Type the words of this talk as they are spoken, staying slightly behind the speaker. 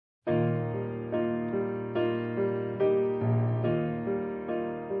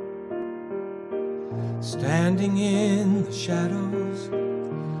standing in the shadows,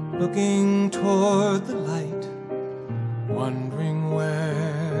 looking toward the light, wondering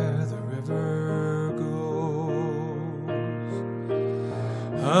where the river goes.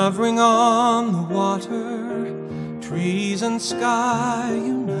 Hovering on the water, trees and sky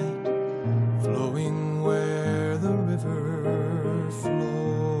unite, flowing where the river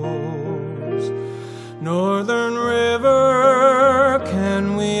flows. Northern river,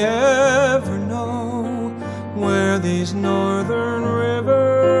 can we ever know where these northern rivers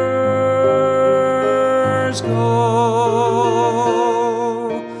go?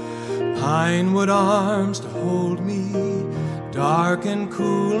 Pinewood arms to hold me, dark and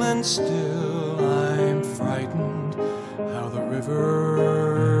cool and still, I'm frightened how the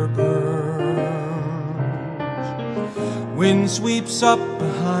river burns. Wind sweeps up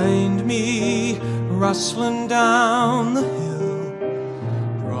behind me, rustling down the hill,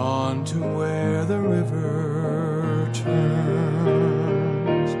 drawn to where the river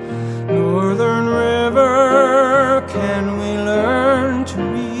turns. Northern river, can we learn to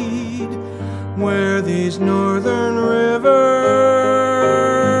read where these northern rivers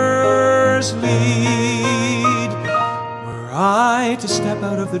lead? Were I to step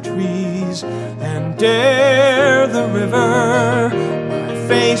out of the trees and dare the river, my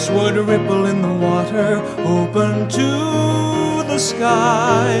face would ripple in the water, open to the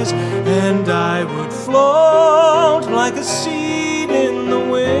skies, and I would float like a seed in the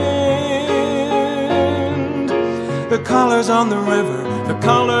wind. The colors on the river, the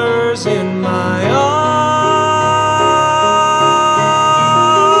colors in my eyes.